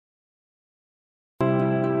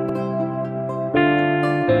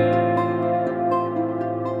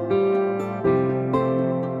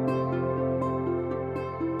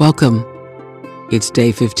Welcome. It's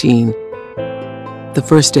day 15, the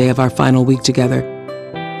first day of our final week together.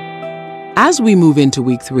 As we move into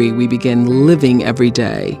week 3, we begin living every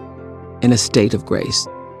day in a state of grace.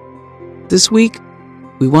 This week,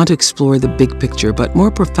 we want to explore the big picture, but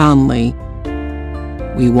more profoundly,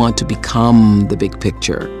 we want to become the big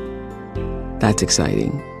picture. That's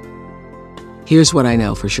exciting. Here's what I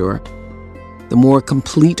know for sure. The more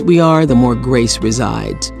complete we are, the more grace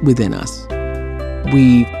resides within us.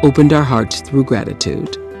 We've opened our hearts through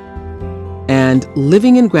gratitude. And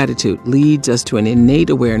living in gratitude leads us to an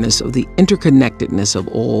innate awareness of the interconnectedness of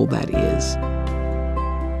all that is.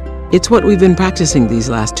 It's what we've been practicing these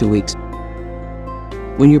last 2 weeks.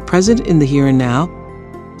 When you're present in the here and now,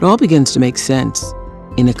 it all begins to make sense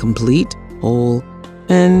in a complete, whole,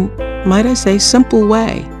 and, might I say, simple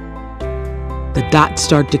way. The dots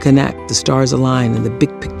start to connect, the stars align, and the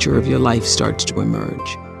big picture of your life starts to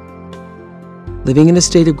emerge. Living in a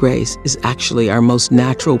state of grace is actually our most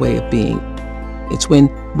natural way of being. It's when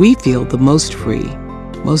we feel the most free,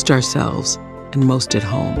 most ourselves, and most at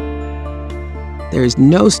home. There is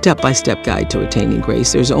no step-by-step guide to attaining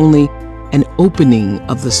grace. There's only an opening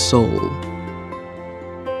of the soul.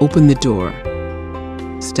 Open the door.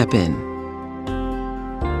 Step in.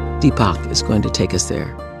 Deepak is going to take us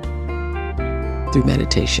there through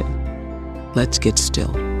meditation. Let's get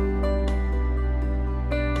still.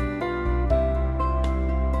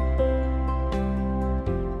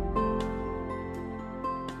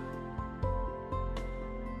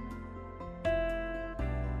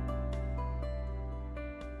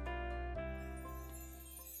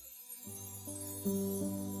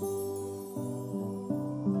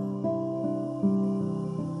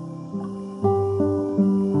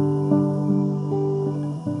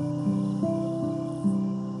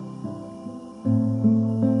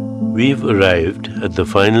 We've arrived at the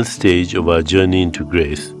final stage of our journey into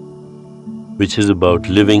grace, which is about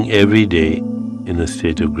living every day in a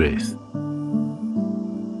state of grace.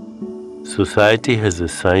 Society has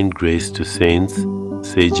assigned grace to saints,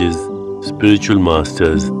 sages, spiritual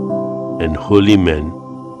masters, and holy men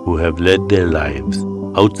who have led their lives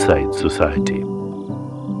outside society.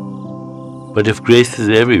 But if grace is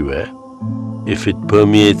everywhere, if it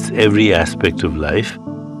permeates every aspect of life,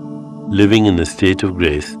 living in a state of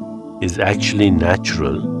grace is actually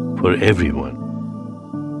natural for everyone.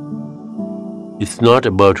 It's not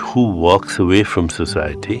about who walks away from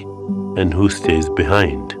society and who stays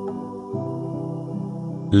behind.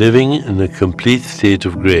 Living in a complete state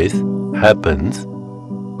of grace happens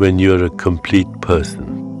when you're a complete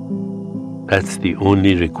person. That's the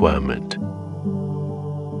only requirement.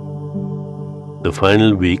 The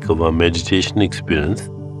final week of our meditation experience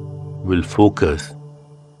will focus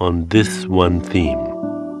on this one theme.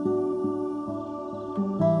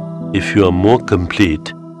 If you are more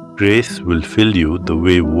complete, grace will fill you the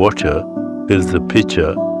way water fills a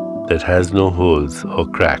pitcher that has no holes or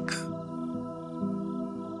cracks.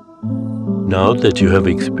 Now that you have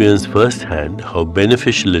experienced firsthand how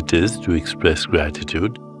beneficial it is to express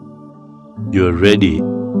gratitude, you are ready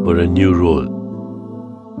for a new role.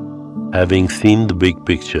 Having seen the big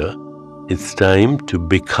picture, it's time to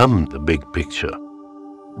become the big picture.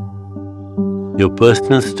 Your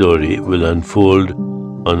personal story will unfold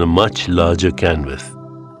on a much larger canvas.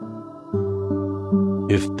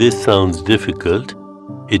 If this sounds difficult,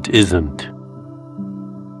 it isn't.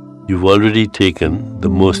 You've already taken the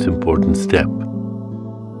most important step.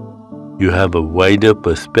 You have a wider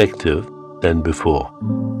perspective than before.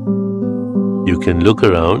 You can look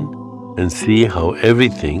around and see how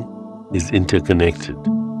everything is interconnected.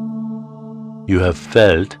 You have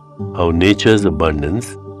felt how nature's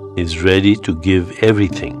abundance is ready to give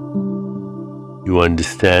everything. You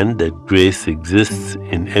understand that grace exists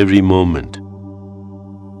in every moment.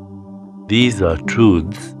 These are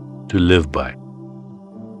truths to live by.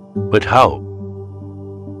 But how?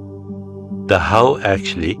 The how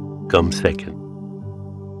actually comes second.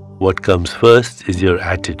 What comes first is your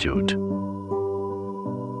attitude.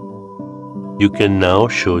 You can now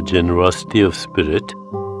show generosity of spirit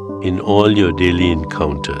in all your daily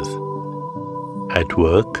encounters, at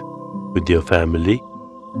work, with your family,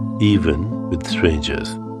 even with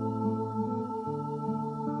strangers.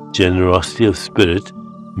 Generosity of spirit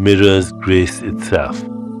mirrors grace itself.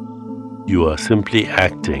 You are simply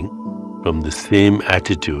acting from the same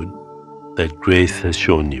attitude that grace has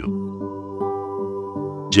shown you.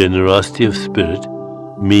 Generosity of spirit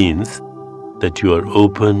means that you are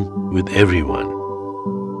open with everyone.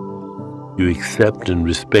 You accept and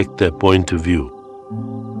respect their point of view.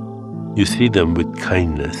 You see them with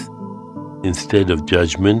kindness instead of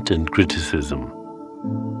judgment and criticism.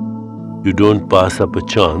 You don't pass up a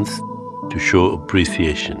chance to show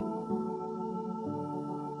appreciation.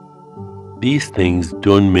 These things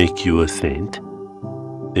don't make you a saint.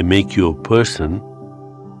 They make you a person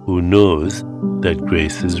who knows that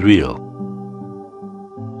grace is real.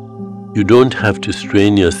 You don't have to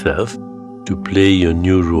strain yourself to play your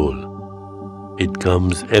new role. It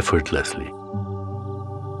comes effortlessly.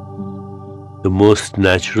 The most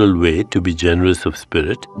natural way to be generous of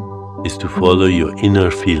spirit is to follow your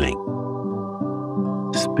inner feeling.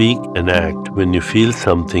 Speak and act when you feel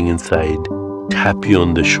something inside tap you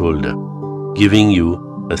on the shoulder, giving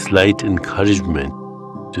you a slight encouragement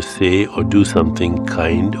to say or do something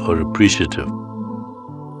kind or appreciative,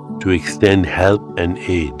 to extend help and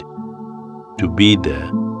aid, to be there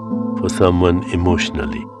for someone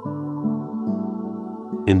emotionally.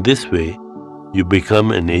 In this way, you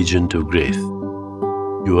become an agent of grace.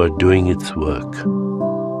 You are doing its work.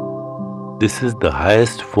 This is the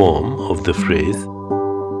highest form of the phrase,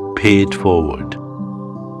 pay it forward.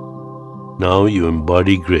 Now you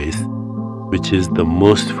embody grace, which is the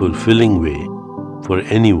most fulfilling way for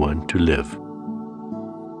anyone to live.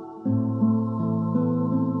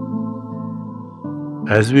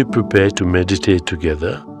 As we prepare to meditate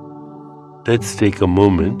together, let's take a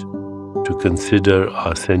moment to consider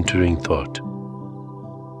our centering thought.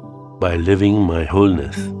 By living my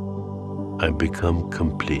wholeness, I become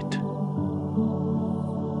complete.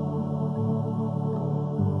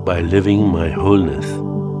 By living my wholeness,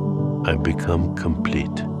 I become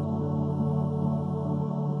complete.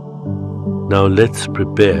 Now let's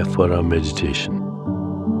prepare for our meditation.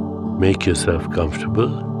 Make yourself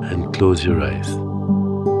comfortable and close your eyes.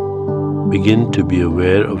 Begin to be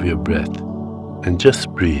aware of your breath and just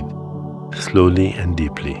breathe slowly and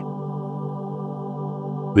deeply.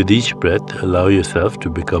 With each breath, allow yourself to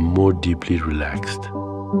become more deeply relaxed.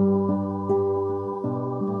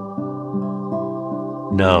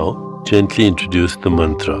 Now, gently introduce the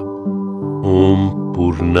mantra, Om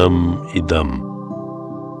Purnam Idam.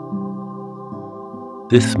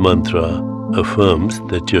 This mantra affirms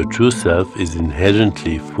that your true self is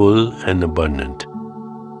inherently full and abundant.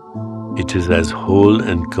 It is as whole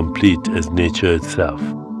and complete as nature itself,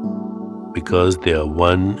 because they are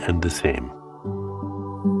one and the same.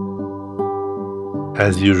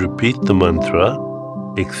 As you repeat the mantra,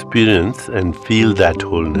 experience and feel that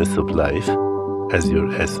wholeness of life as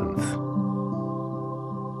your essence.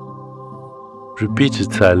 Repeat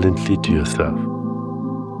it silently to yourself.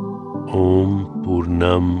 Om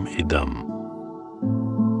Purnam Idam.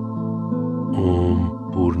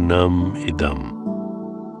 Om Purnam Idam.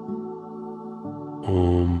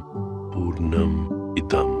 Om Purnam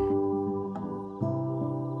Idam.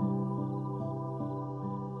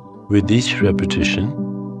 With each repetition,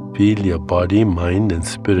 feel your body, mind and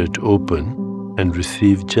spirit open and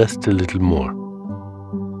receive just a little more.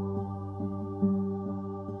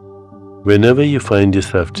 Whenever you find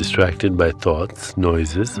yourself distracted by thoughts,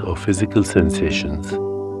 noises or physical sensations,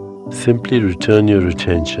 simply return your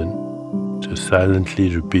attention to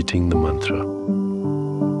silently repeating the mantra.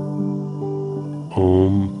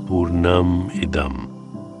 Om Purnam Idam.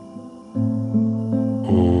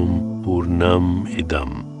 Om Purnam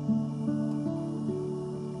Idam.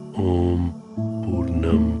 Om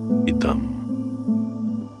Purnam Idam.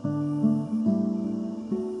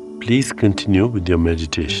 Please continue with your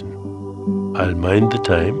meditation. I'll mind the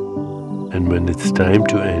time, and when it's time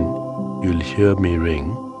to end, you'll hear me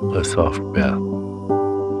ring a soft bell.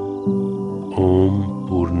 Om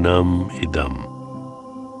Purnam Idam.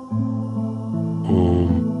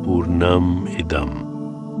 Om Purnam Idam.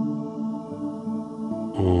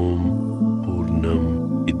 Om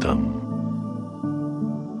Purnam Idam.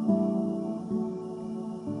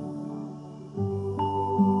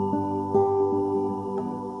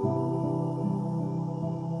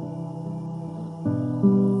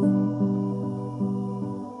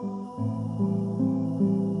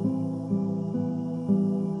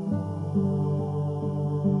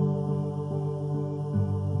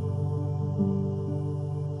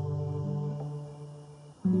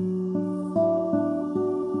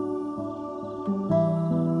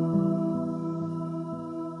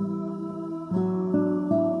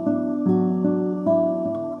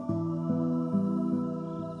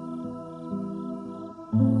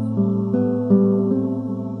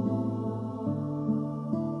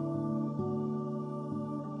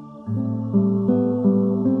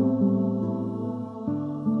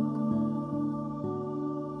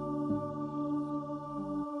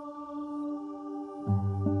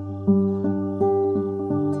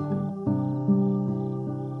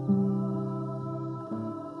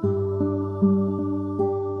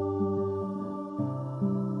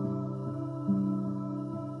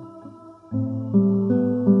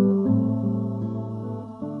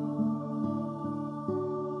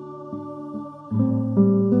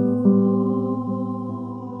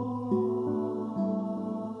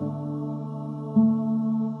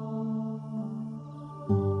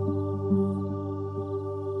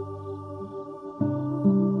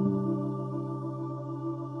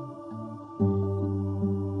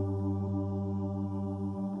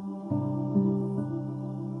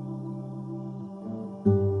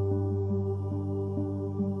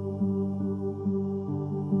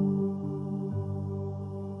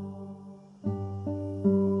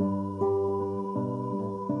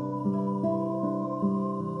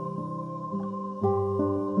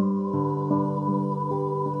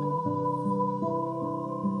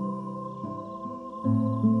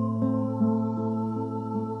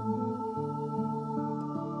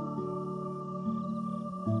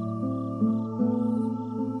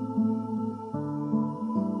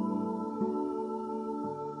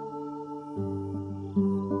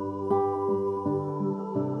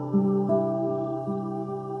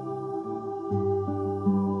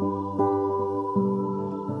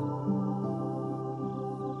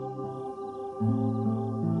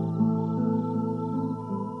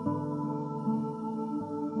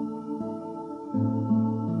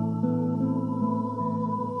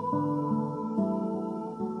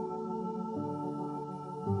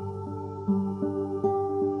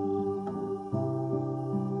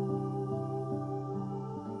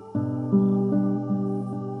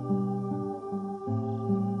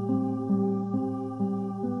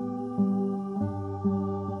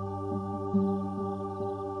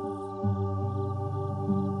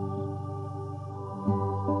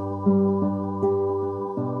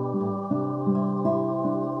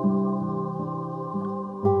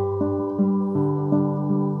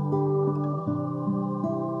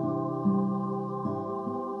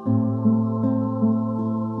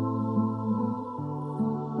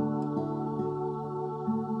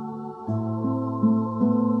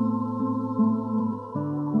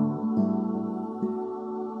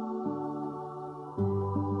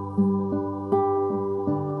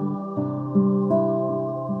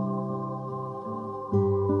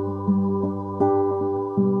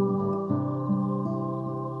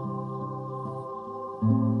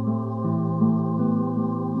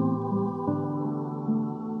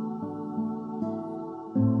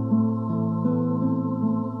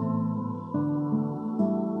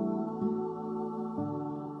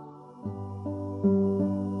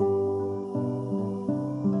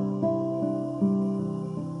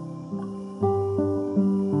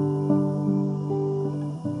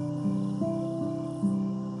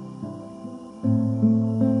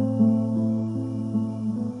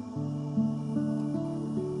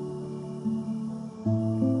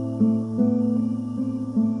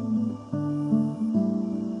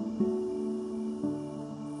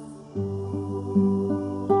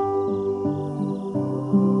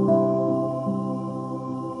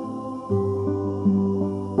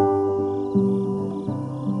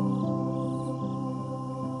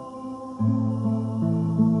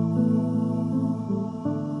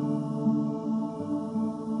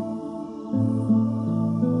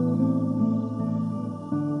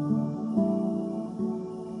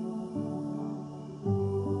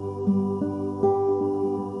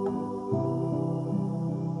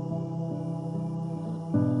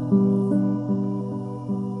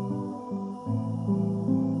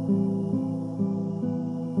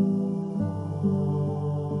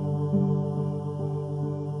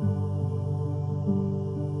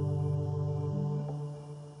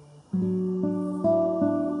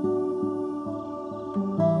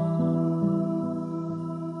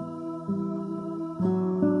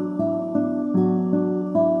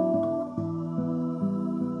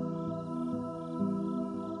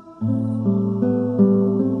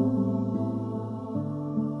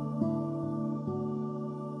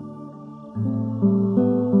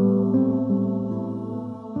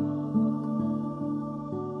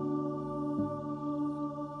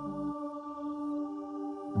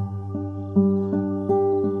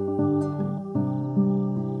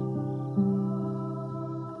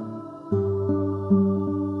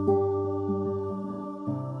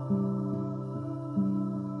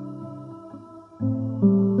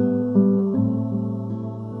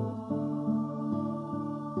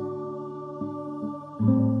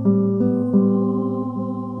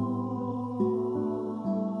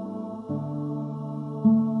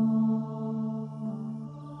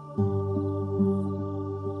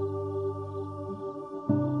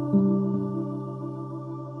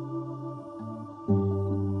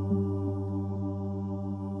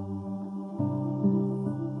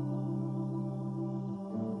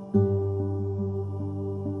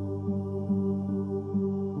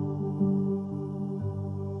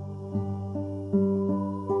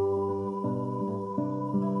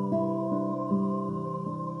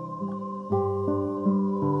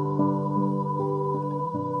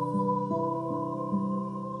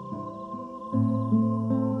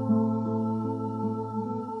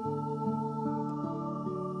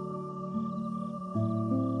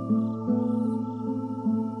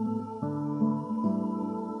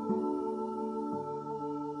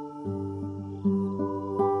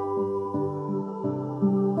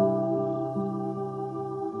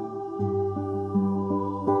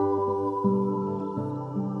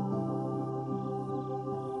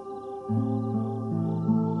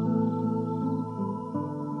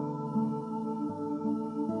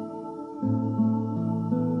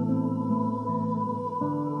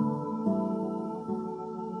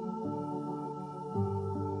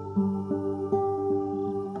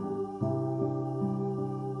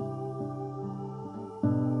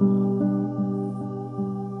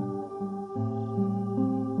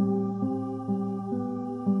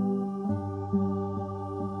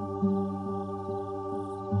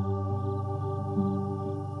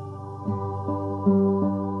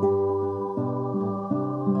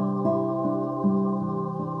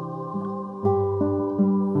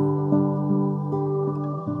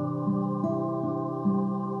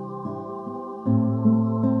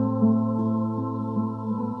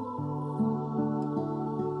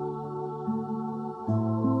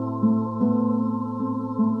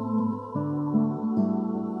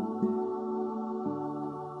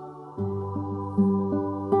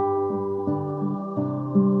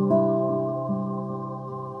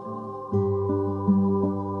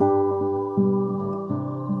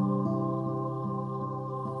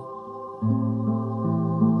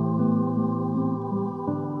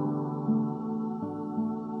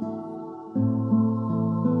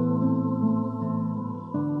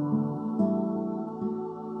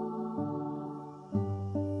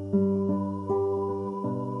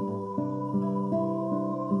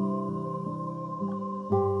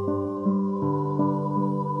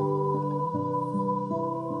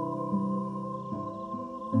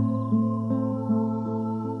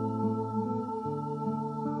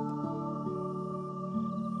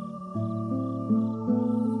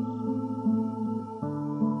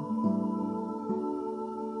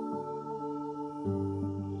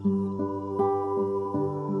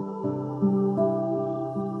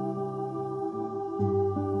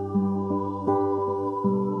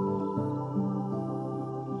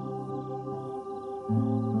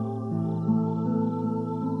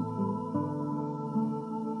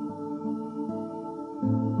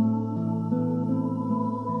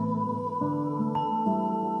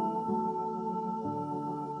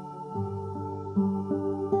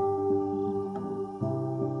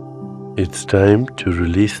 It's time to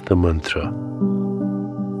release the mantra.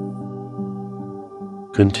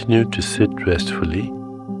 Continue to sit restfully,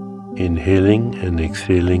 inhaling and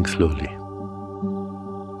exhaling slowly.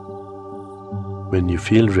 When you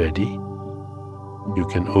feel ready, you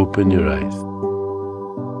can open your eyes.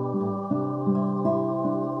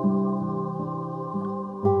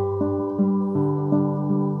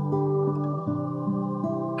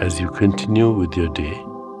 As you continue with your day,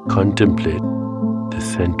 contemplate the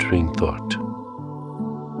centering thought.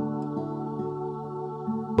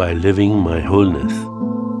 By living my wholeness,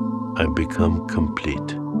 I become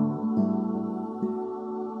complete.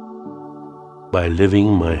 By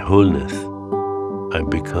living my wholeness, I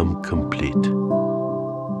become complete.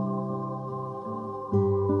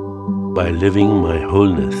 By living my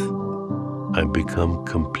wholeness, I become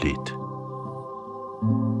complete.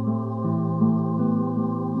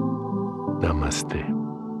 Namaste.